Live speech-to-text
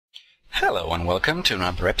Hello and welcome to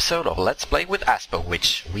another episode of Let's Play with Aspo,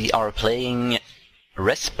 which we are playing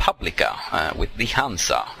Publica with the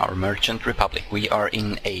Hansa, our merchant republic. We are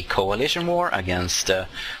in a coalition war against,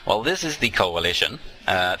 well, this is the coalition.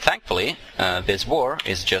 Thankfully, this war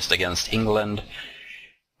is just against England,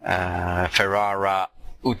 Ferrara,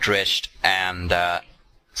 Utrecht, and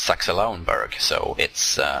Saxe-Lauenburg, so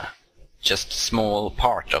it's just a small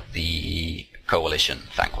part of the coalition,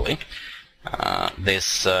 thankfully.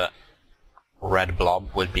 This red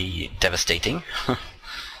blob would be devastating.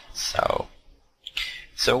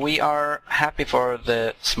 so we are happy for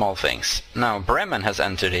the small things. Now Bremen has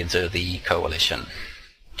entered into the coalition.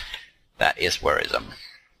 That is worrisome.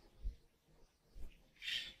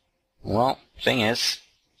 Well, thing is,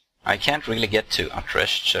 I can't really get to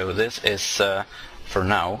Utrecht, so this is, for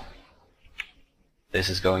now, this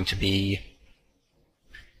is going to be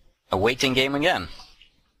a waiting game again.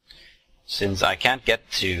 Since I can't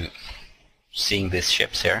get to seeing these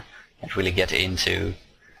ships here, can't really get into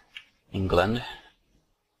England.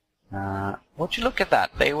 Would you look at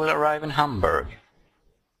that? They will arrive in Hamburg.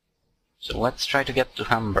 So let's try to get to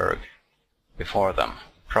Hamburg before them.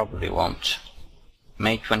 Probably won't.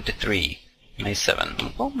 May 23, May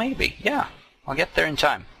 7. Well, maybe, yeah. I'll get there in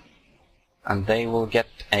time. And they will get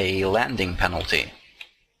a landing penalty.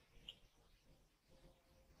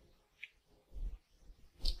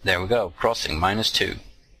 There we go, crossing, -2.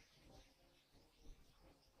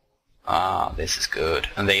 Ah, this is good.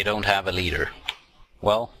 And they don't have a leader.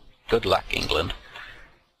 Well, good luck, England.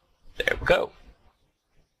 There we go.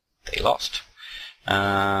 They lost.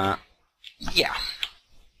 Yeah.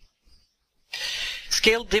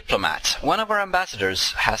 Skilled diplomat. One of our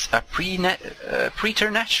ambassadors has a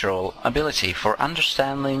preternatural ability for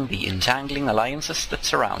understanding the entangling alliances that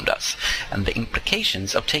surround us, and the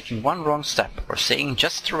implications of taking one wrong step or saying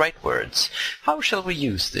just the right words. How shall we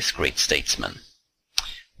use this great statesman?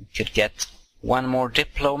 We could get one more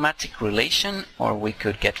diplomatic relation, or we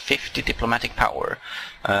could get 50 diplomatic power.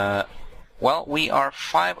 Well, we are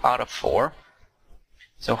 5 out of 4.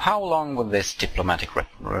 So how long will this diplomatic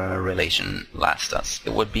relation last us?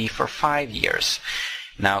 It would be for 5 years.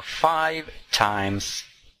 Now 5 times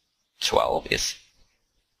 12 is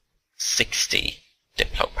 60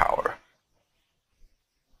 diplo power.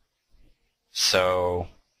 So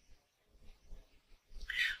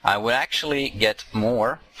I would actually get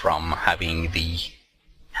more from having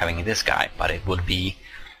this guy, but it would be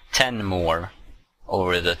 10 more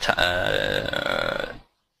over the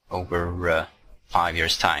 5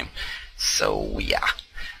 years time. So yeah,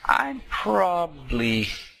 I'm probably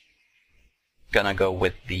gonna go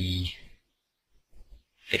with the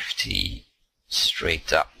 50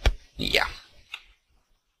 straight up. Yeah,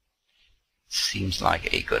 seems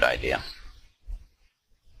like a good idea.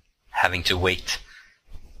 Having to wait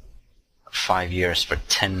 5 years for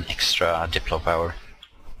 10 extra diplo power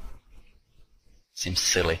seems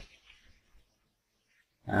silly,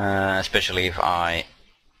 especially if I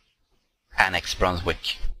annex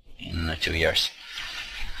Brunswick in 2 years.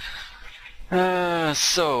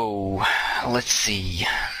 So let's see.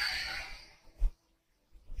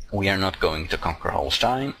 We are not going to conquer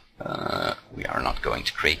Holstein. We are not going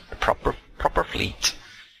to create a proper fleet,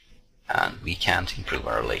 and we can't improve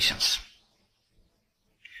our relations.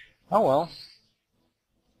 Oh well.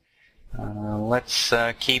 Let's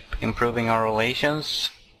keep improving our relations.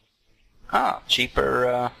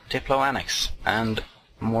 Cheaper diplo annex and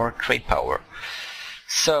more trade power.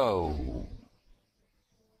 So,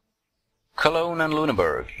 Cologne and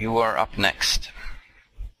Lüneburg, you are up next.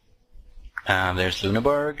 There's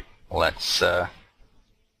Lüneburg. Let's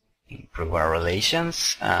improve our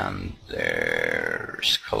relations. And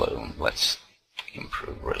there's Cologne. Let's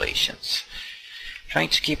improve relations.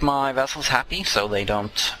 Trying to keep my vassals happy so they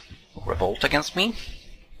don't revolt against me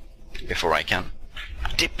before I can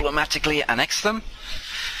diplomatically annex them.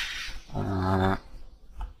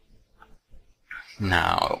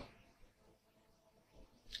 Now,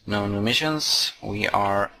 no new missions. We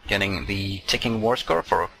are getting the ticking war score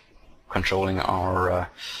for controlling our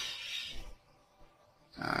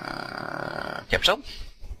capital.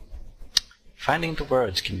 Finding the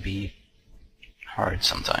words can be hard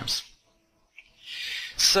sometimes.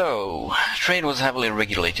 So, trade was heavily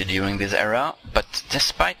regulated during this era, but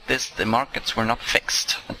despite this, the markets were not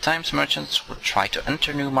fixed. At times, merchants would try to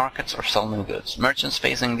enter new markets or sell new goods. Merchants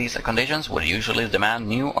facing these conditions would usually demand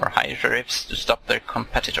new or higher tariffs to stop their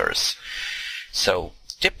competitors. So,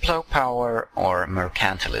 diplo power or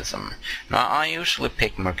mercantilism. Now, I usually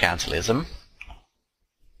pick mercantilism,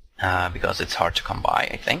 because it's hard to come by,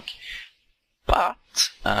 I think. But,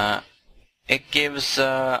 it gives,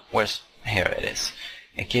 here it is.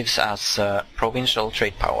 it gives us provincial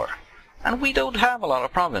trade power. And we don't have a lot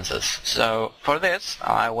of provinces, so for this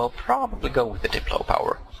I will probably go with the Diplo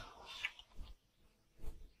power.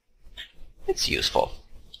 It's useful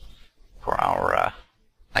for our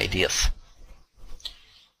ideas.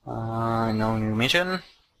 No new mission.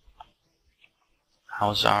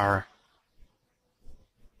 How's our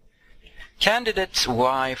candidates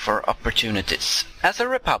vie for opportunities? As a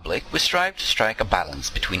republic, we strive to strike a balance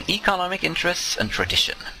between economic interests and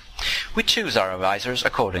tradition. We choose our advisors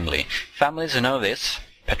accordingly. Families who know this,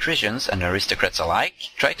 patricians and aristocrats alike,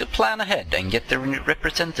 try to plan ahead and get their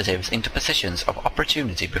representatives into positions of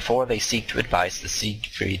opportunity before they seek to advise the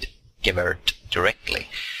Siegfried Gewert directly.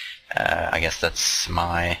 I guess that's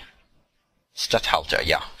my Statthalter,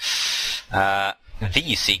 yeah.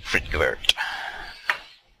 The Siegfried Gewert.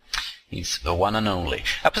 He's the one and only.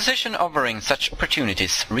 A position offering such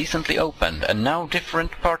opportunities recently opened, and now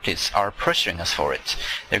different parties are pressuring us for it.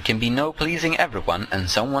 There can be no pleasing everyone, and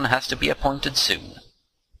someone has to be appointed soon.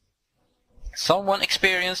 Someone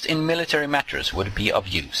experienced in military matters would be of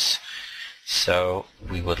use. So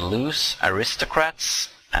we would lose aristocrats,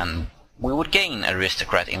 and we would gain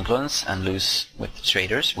aristocrat influence and lose with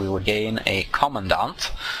traders. We would gain a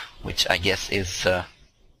commandant, which I guess is,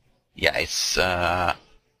 it's a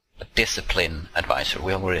discipline advisor.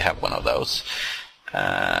 We already have one of those.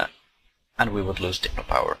 And we would lose diplo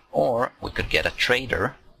power. Or we could get a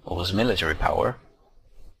trader who was military power,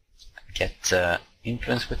 get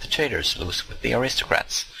influence with the traders, lose with the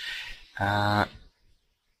aristocrats. I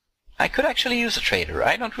could actually use a trader.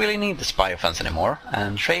 I don't really need the spy offense anymore.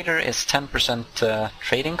 And trader is 10%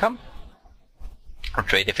 trade income, or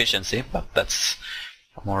trade efficiency, but that's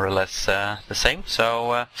more or less the same.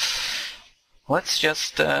 So let's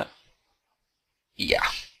just,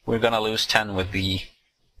 we're gonna lose 10 with the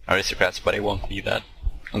aristocrats, but it won't be that.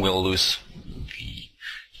 We'll lose the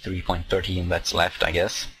 3.13 that's left, I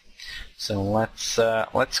guess. So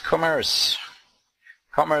let's commerce.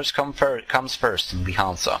 Commerce comes first in the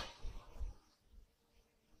Hansa.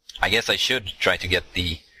 I guess I should try to get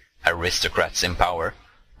the aristocrats in power,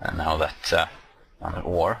 and now that I'm at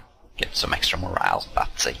war, get some extra morale.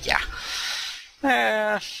 But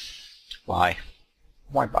why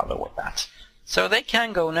bother with that? So they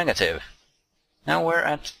can go negative. Now we're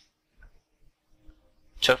at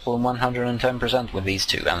total 110% with these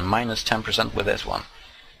two, and minus 10% with this one.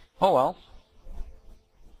 Oh well.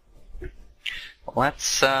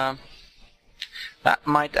 Let's, that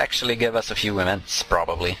might actually give us a few events,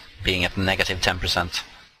 probably, being at negative 10%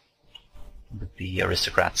 with the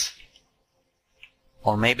aristocrats.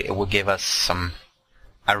 Or maybe it will give us some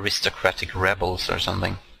aristocratic rebels or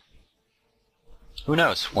something. Who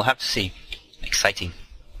knows? We'll have to see. Exciting.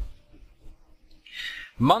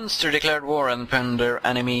 Munster declared war upon their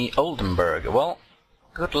enemy Oldenburg. Well,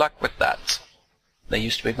 good luck with that. They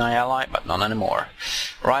used to be my ally, but not anymore.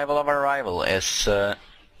 Rival of our rival is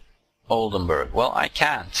Oldenburg. Well, I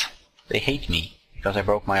can't. They hate me because I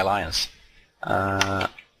broke my alliance.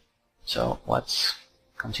 So let's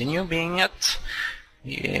continue being at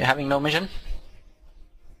having no mission.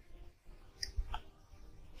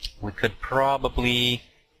 We could probably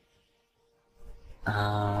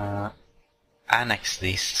annex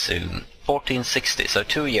these soon. 1460, so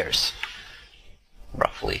 2 years,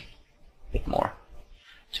 roughly, a bit more.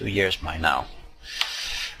 2 years by now.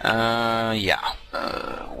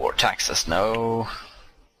 War taxes, no.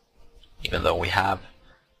 Even though we have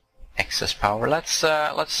excess power,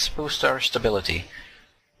 let's boost our stability.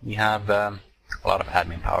 We have a lot of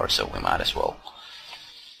admin power, so we might as well.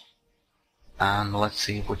 And let's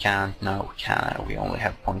see if we can. No, we can't. We only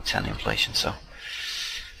have 0.10 inflation, so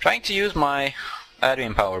trying to use my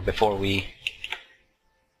admin power before we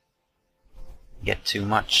get too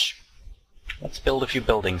much. Let's build a few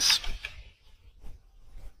buildings.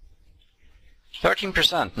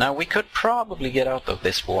 13%. Now we could probably get out of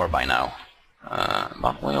this war by now,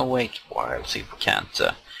 but we'll wait a while, see if we can't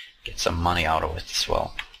get some money out of it as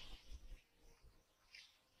well.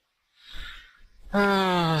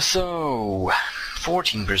 So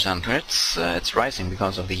 14%. It's rising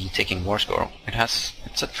because of the ticking war score.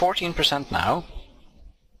 It's at 14% now,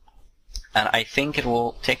 and I think it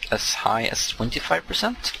will tick as high as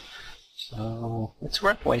 25%. So it's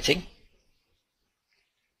worth waiting.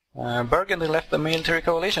 Burgundy left the military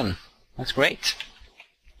coalition. That's great.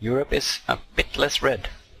 Europe is a bit less red.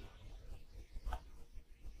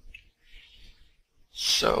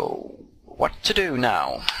 So what to do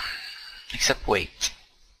now? Except wait.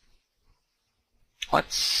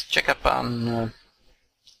 Let's check up on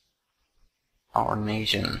our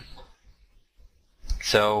nation.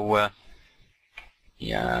 So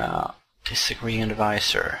Disagreeing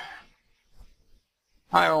advisor.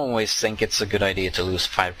 I always think it's a good idea to lose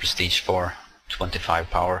 5 prestige for 25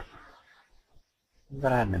 power. We've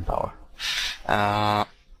got admin power.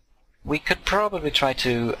 We could probably try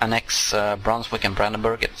to annex Brunswick and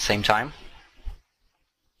Brandenburg at the same time.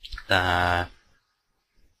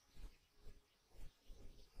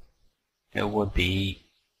 It would be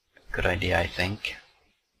a good idea, I think.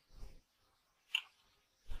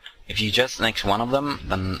 If you just annex one of them,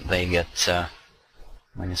 then they get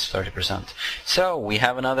minus 30%. So, we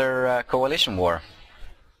have another coalition war.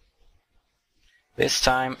 This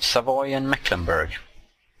time, Savoy and Mecklenburg.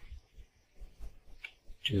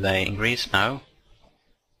 Do they increase? No.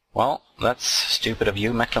 Well, that's stupid of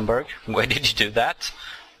you, Mecklenburg. Why did you do that?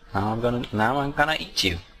 Now I'm gonna eat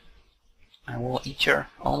you. I will eat your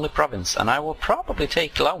only province, and I will probably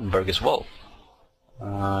take Lauenburg as well.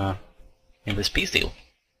 In this peace deal.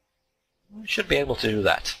 I should be able to do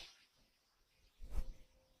that.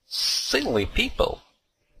 Silly people.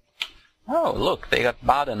 Oh, look, they got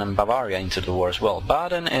Baden and Bavaria into the war as well.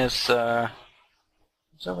 Baden is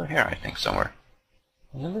it's over here, I think, somewhere.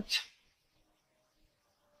 Isn't it?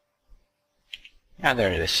 Yeah,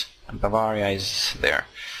 there it is. And Bavaria is there.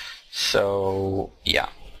 So, yeah.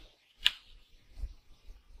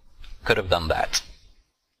 Could have done that.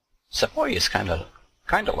 Savoy is kind of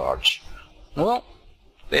large. Well,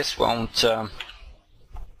 this won't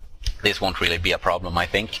really be a problem, I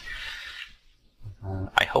think.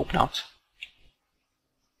 I hope not.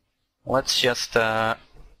 Let's just well,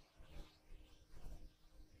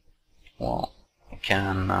 we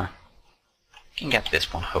can get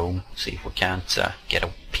this one home. See if we can't get a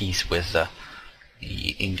peace with the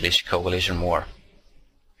English coalition war.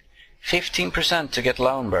 15% to get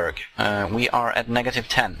Lauenburg. We are at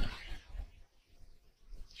 -10.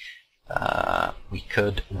 We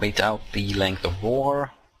could wait out the length of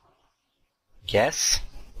war. Yes,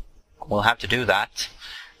 we'll have to do that.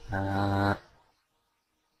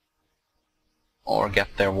 Or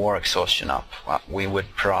get their war exhaustion up. Well, we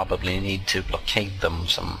would probably need to blockade them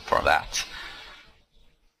some for that.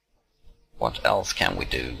 What else can we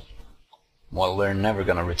do? Well, we're never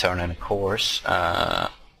gonna return any cores.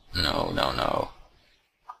 No.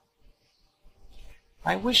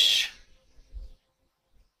 I wish...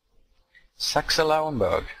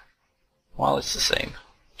 Saxe-Lauenburg. Well, it's the same.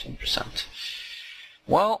 10%.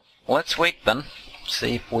 Well, let's wait then.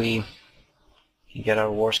 See if we can get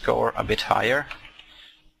our war score a bit higher.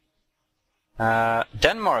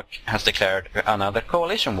 Denmark has declared another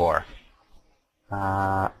coalition war.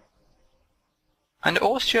 And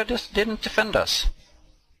Austria just didn't defend us.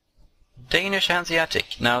 Danish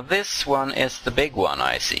Hanseatic. Now this one is the big one,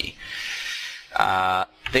 I see.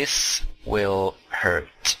 This will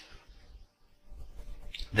hurt.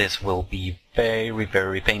 This will be very,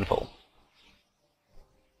 very painful.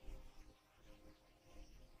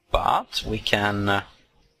 But we can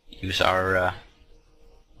use our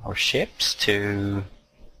ships to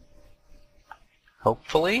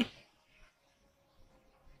hopefully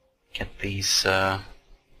get these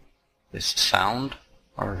this sound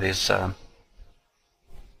or this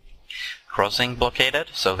crossing blockaded,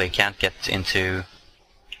 so they can't get into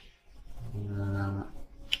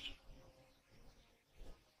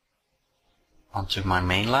onto my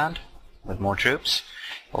mainland with more troops.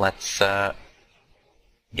 Let's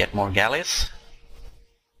get more galleys.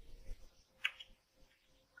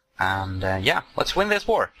 And yeah, let's win this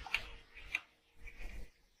war.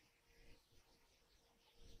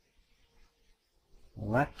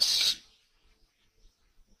 Let's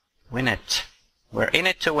win it. We're in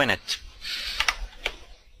it to win it.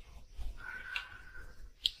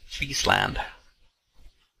 Friesland.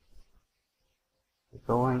 We're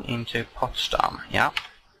going into Potsdam. Yeah.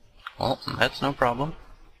 Well, that's no problem.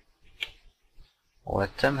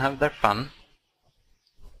 Let them have their fun.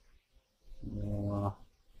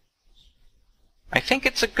 I think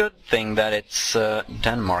it's a good thing that it's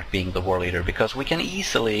Denmark being the war leader, because we can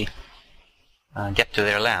easily get to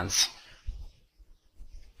their lands.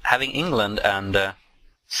 Having England and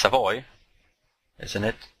Savoy, isn't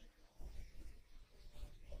it,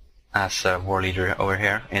 as a war leader over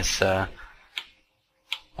here is a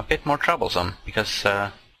bit more troublesome, because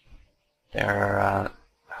their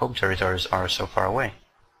home territories are so far away.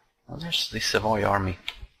 Well, there's the Savoy army.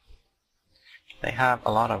 They have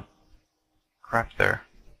a lot of crap there.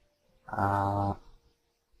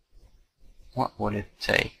 What would it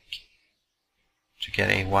take to get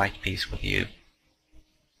a white peace with you?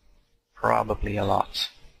 Probably a lot.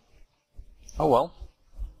 Oh well.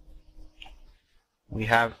 We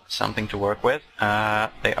have something to work with.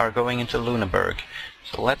 They are going into Lüneburg.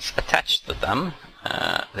 So let's attach to them.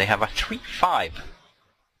 They have a 3-5.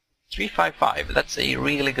 3-5-5. That's a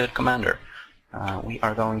really good commander. We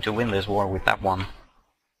are going to win this war with that one.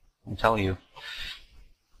 I tell you.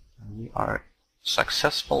 We are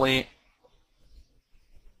successfully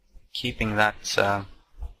keeping that...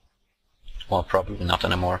 well, probably not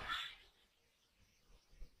anymore.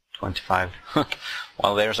 25.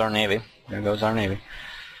 Well, there's our navy. There goes our navy.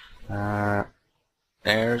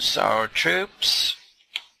 There's our troops.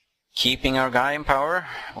 Keeping our guy in power,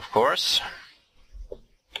 of course.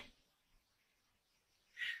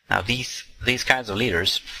 Now these kinds of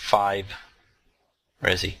leaders, 5...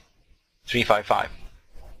 Where is he? 3-5-5.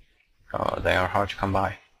 Oh, they are hard to come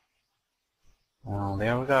by. Oh,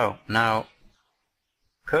 there we go. Now,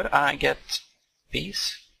 could I get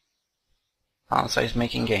peace? Hansa is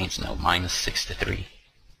making gains. No, minus 63.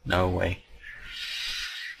 No way.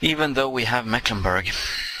 Even though we have Mecklenburg,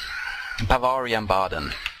 Bavaria and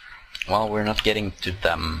Baden. Well, we're not getting to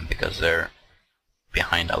them because they're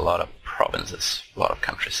behind a lot of provinces, a lot of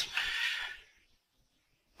countries.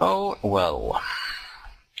 Oh, well.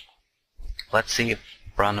 Let's see if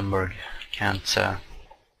Brandenburg can't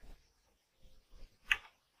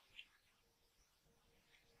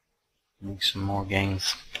make some more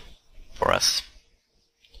gains for us.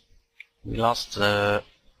 We lost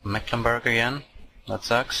Mecklenburg again. That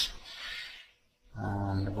sucks.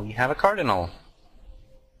 And we have a cardinal.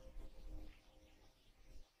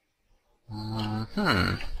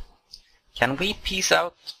 Can we peace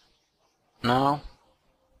out? No.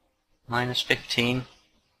 Minus 15.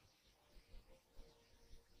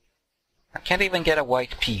 I can't even get a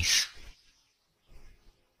white peace.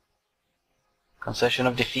 Concession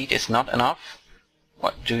of defeat is not enough.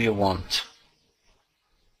 What do you want?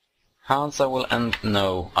 Hansa will end...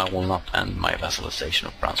 No, I will not end my vassalization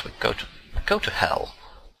of Brunswick. Go to hell.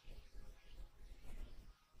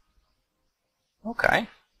 Okay.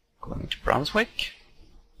 Going to Brunswick.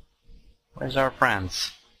 Where's our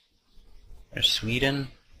France? There's Sweden.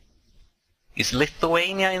 Is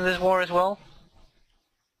Lithuania in this war as well?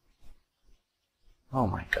 Oh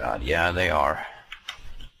my god, yeah, they are.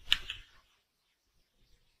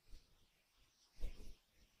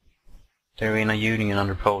 They're in a union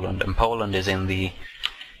under Poland, and Poland is in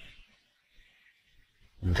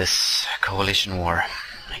this coalition war,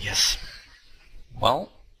 I guess. Well,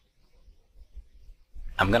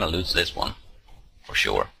 I'm gonna lose this one, for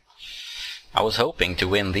sure. I was hoping to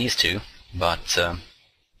win these two, but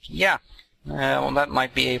yeah, well, that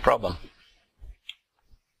might be a problem.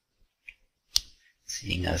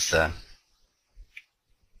 Seeing as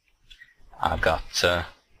I've got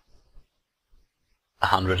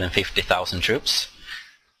 150,000 troops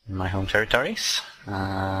in my home territories,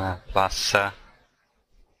 plus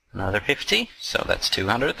another 50, so that's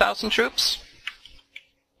 200,000 troops,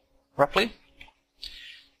 roughly.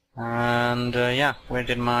 And yeah, where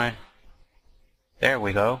did my... There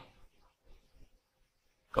we go.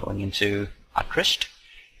 Going into Utrecht.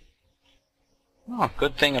 Oh,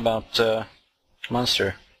 good thing about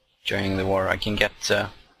Munster during the war. I can get I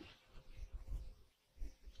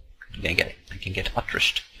can get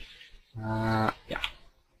Utrecht. Yeah.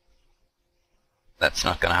 That's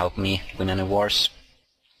not gonna help me win any wars.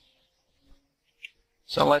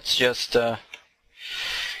 So let's just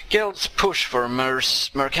guilds push for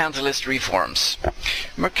mercantilist reforms.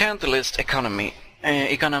 Mercantilist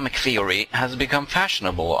economic theory has become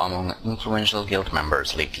fashionable among influential guild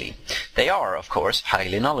members lately. They are, of course,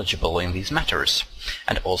 highly knowledgeable in these matters,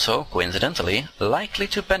 and also, coincidentally, likely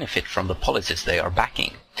to benefit from the policies they are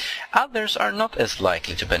backing. Others are not as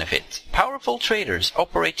likely to benefit. Powerful traders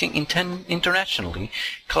operating internationally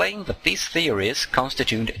claim that these theories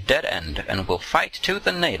constitute a dead end and will fight tooth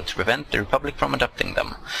and nail to prevent the Republic from adopting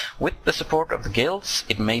them. With the support of the guilds,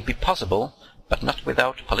 it may be possible, but not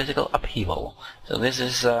without political upheaval. So this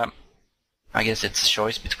is, I guess it's a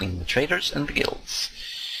choice between the traders and the guilds.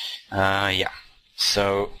 Yeah,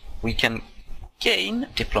 so we can gain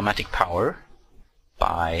diplomatic power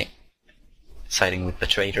by siding with the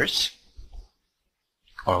traders,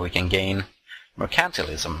 or we can gain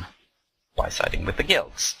mercantilism by siding with the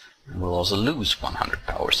guilds. And we'll also lose 100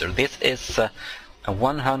 power, so this is a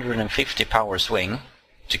 150 power swing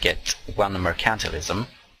to get one mercantilism.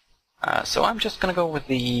 So I'm just gonna go with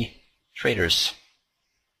the traders.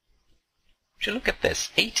 Would you look at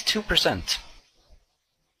this? 82%.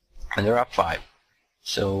 And they're up 5.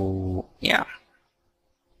 So, yeah.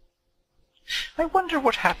 I wonder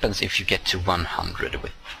what happens if you get to 100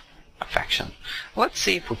 with a faction. Let's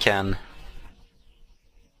see if we can...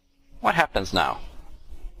 What happens now?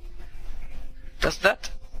 Does that...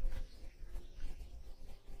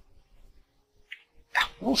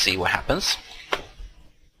 We'll see what happens.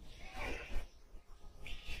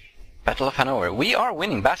 Battle of Hanover. We are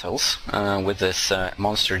winning battles with this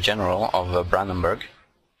monster general of Brandenburg.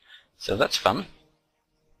 So that's fun.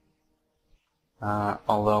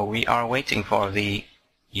 Although we are waiting for the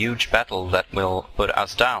huge battle that will put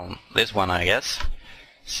us down. This one, I guess.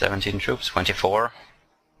 17 troops, 24.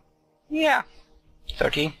 Yeah,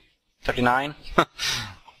 30, 39.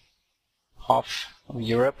 Half of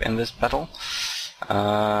Europe in this battle.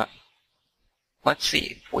 Let's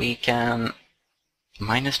see if we can...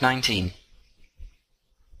 minus 19.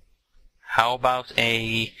 How about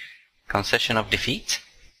a concession of defeat?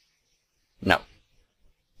 No.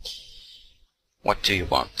 What do you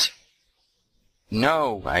want?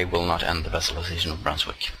 No, I will not end the vassalization of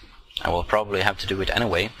Brunswick. I will probably have to do it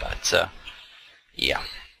anyway, but yeah.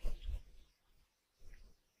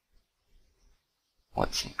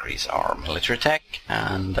 Let's increase our military tech,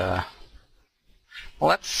 and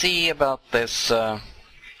let's see about this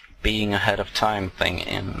being ahead of time thing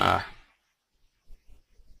in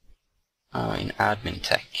admin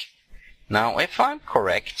tech. Now, if I'm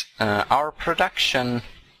correct, our production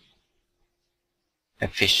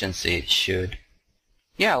efficiency should...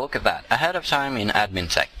 yeah, look at that. Ahead of time in admin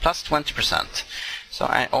tech, plus 20%. So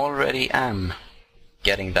I already am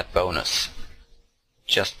getting that bonus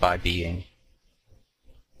just by being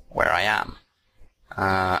where I am.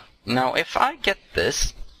 Now, if I get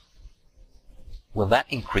this, will that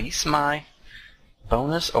increase my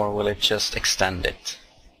bonus, or will it just extend it?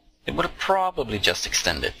 It would probably just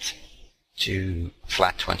extend it to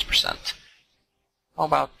flat 20%. How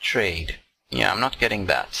about trade? Yeah, I'm not getting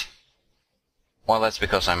that. Well, that's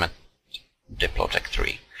because I'm at Diplotech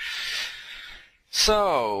 3.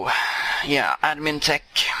 So, yeah, admin tech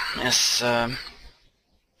is...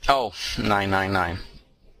 oh, 999.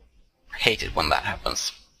 Hate it when that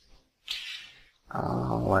happens.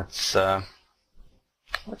 Let's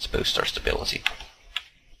boost our stability.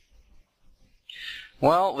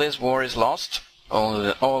 Well, this war is lost.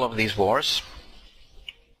 All of these wars.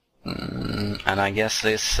 And I guess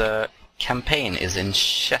this campaign is in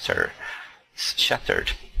shattered.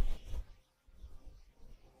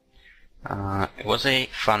 It was a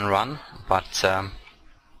fun run, but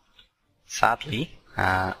sadly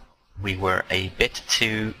we were a bit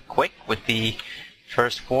too quick with the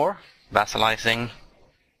first war, vassalizing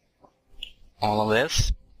all of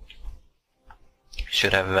this.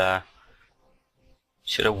 Should have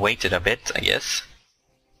waited a bit, I guess.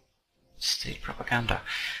 State propaganda.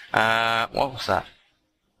 What was that?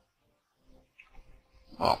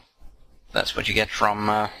 Well, that's what you get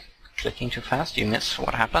from clicking too fast. You miss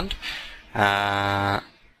what happened.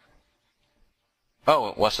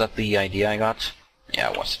 Oh, was that the idea I got?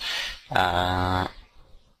 Yeah, it was.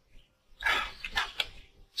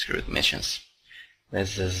 Screw the missions.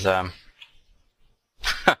 This is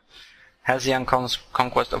Hessian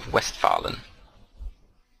conquest of Westphalen.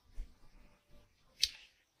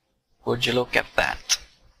 Would you look at that?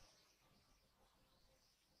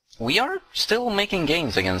 We are still making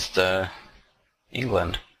gains against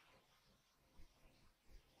England.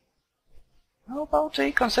 How about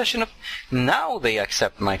a concession of... now they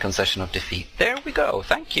accept my concession of defeat. There we go,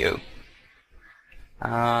 thank you.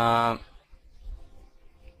 Our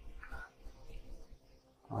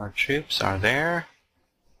troops are there.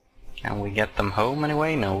 Can we get them home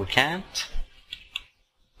anyway? No, we can't.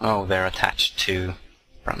 Oh, they're attached to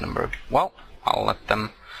Brandenburg. Well, I'll let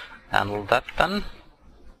them handle that then.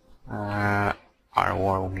 Our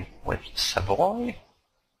war with Savoy?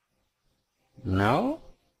 No?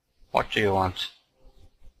 What do you want?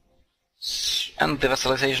 And the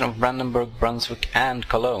vassalization of Brandenburg, Brunswick and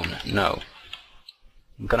Cologne? No.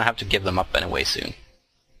 I'm gonna have to give them up anyway soon.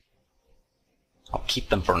 I'll keep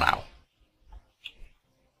them for now.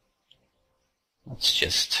 Let's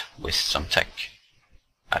just waste some tech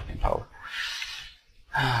admin power.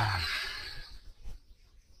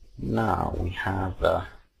 Now we have...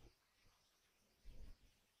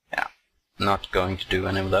 yeah, not going to do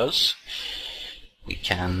any of those. We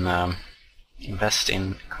can invest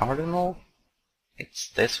in Cardinal. It's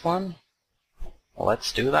this one.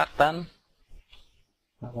 Let's do that then.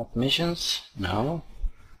 What missions? No.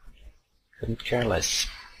 Couldn't care less.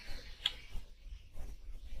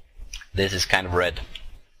 This is kind of red.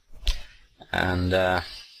 And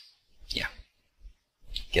yeah.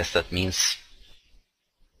 Guess that means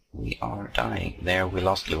we are dying. There we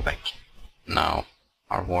lost Lubeck. Now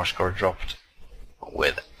our war score dropped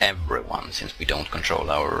with everyone, since we don't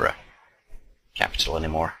control our capital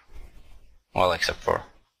anymore. Well, except for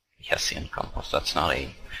the Hessian conquest. That's not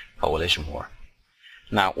a coalition war.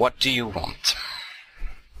 Now, what do you want?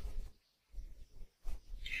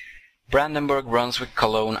 Brandenburg, Brunswick,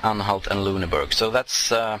 Cologne, Anhalt and Lüneburg. So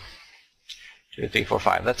that's 2, 3, 4,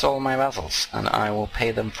 5. That's all my vassals, and I will pay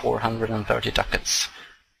them 430 ducats.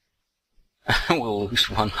 We'll lose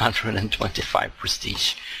 125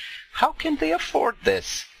 prestige. How can they afford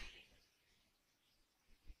this?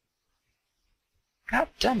 God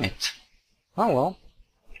damn it. Oh well.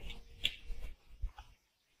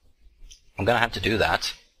 I'm gonna have to do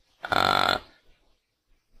that.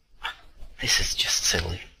 This is just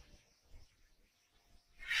silly.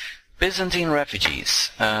 Byzantine refugees.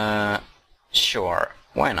 Sure,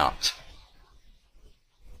 why not?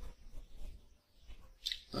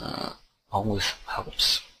 Always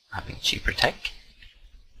helps having cheaper tech.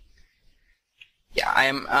 Yeah,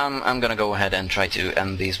 I'm gonna go ahead and try to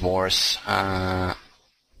end these wars.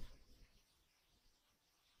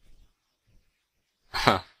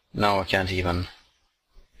 No, I can't even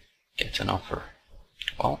get an offer.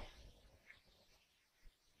 Well.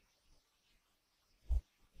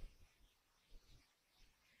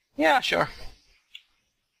 Yeah, sure.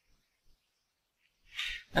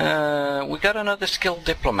 We got another skilled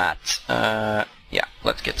diplomat. Yeah,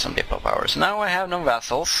 let's get some diplo powers. Now I have no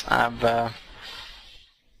vassals. I've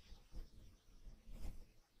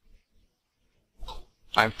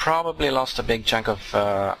probably lost a big chunk of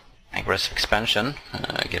aggressive expansion,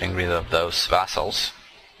 getting rid of those vassals.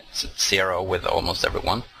 It's at 0 with almost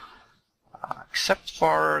everyone. Except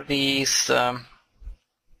for these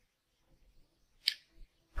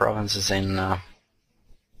provinces in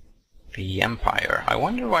the Empire. I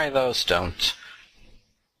wonder why those don't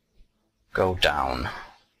go down.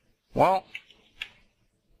 Well,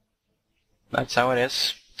 that's how it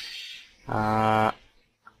is.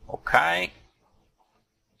 Okay.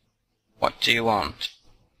 What do you want?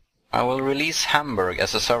 I will release Hamburg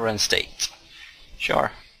as a sovereign state.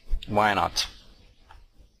 Sure, why not?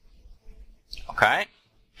 Okay,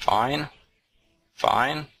 fine,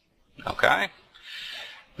 fine, okay.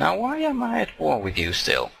 Now why am I at war with you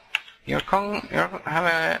still? You have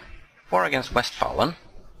a war against Westphalen.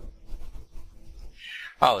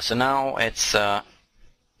 Oh, so now it's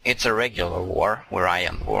a regular war where I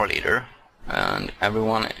am the war leader, and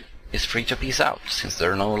everyone is free to peace out since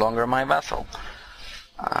they're no longer my vassal.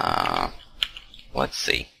 Let's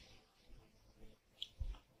see.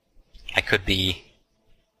 I could be...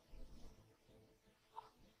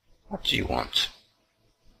 What do you want?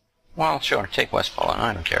 Well, sure, take Westphalen,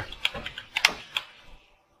 I don't care.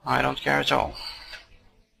 I don't care at all.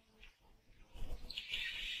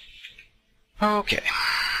 Okay.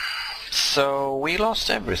 So, we lost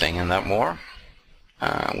everything in that war.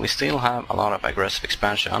 We still have a lot of aggressive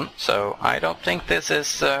expansion, so I don't think this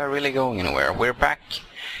is really going anywhere. We're back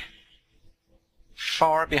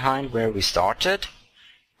far behind where we started,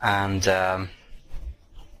 and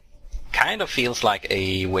kind of feels like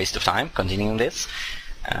a waste of time continuing this.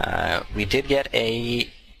 We did get a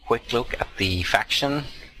quick look at the faction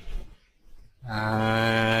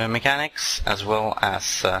mechanics, as well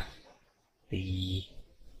as the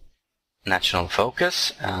national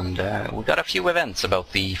focus, and we got a few events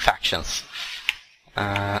about the factions.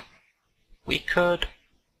 We could...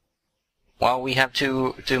 Well, we have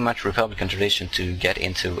too much Republican tradition to get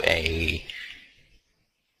into a...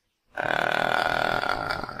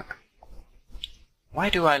 Why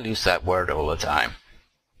do I lose that word all the time?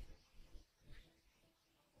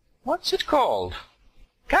 What's it called?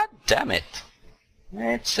 God damn it!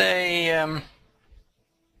 It's a...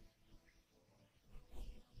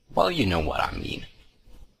 Well, you know what I mean.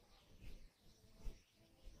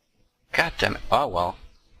 God damn it. Oh, well.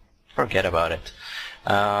 Forget about it.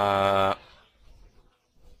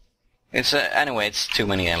 Anyway, it's too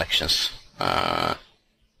many elections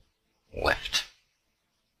left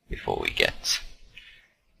before we get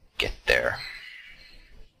there.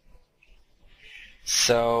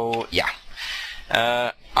 So, yeah.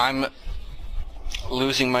 I'm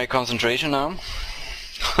losing my concentration now.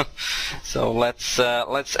 So let's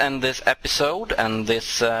end this episode and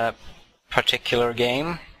this particular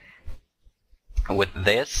game with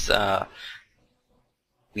this.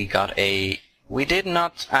 We did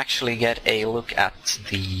not actually get a look at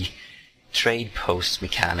the trade post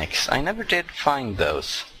mechanics. I never did find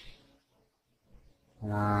those.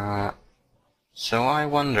 So I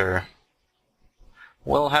wonder.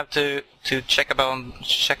 We'll have to check up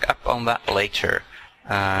on that later.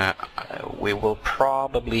 We will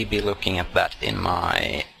probably be looking at that in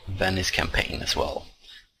my Venice campaign as well,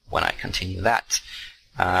 when I continue that.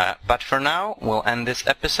 But for now, we'll end this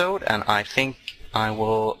episode, and I think I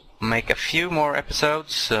will make a few more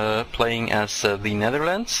episodes playing as the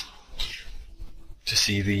Netherlands to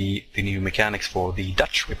see the new mechanics for the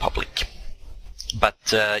Dutch Republic.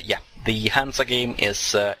 But yeah, the Hansa game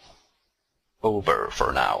is over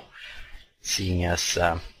for now. seeing as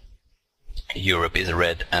Europe is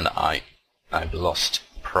red and I've lost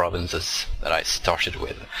provinces that I started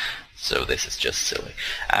with. So this is just silly.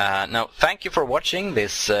 Now, thank you for watching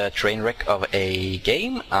this train wreck of a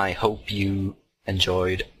game. I hope you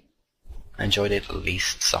enjoyed it at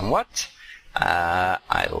least somewhat.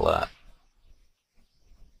 I'll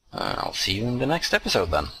see you in the next episode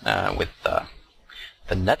then, with the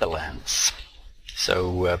Netherlands.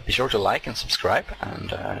 So be sure to like and subscribe,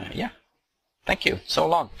 and yeah, thank you. So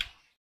long.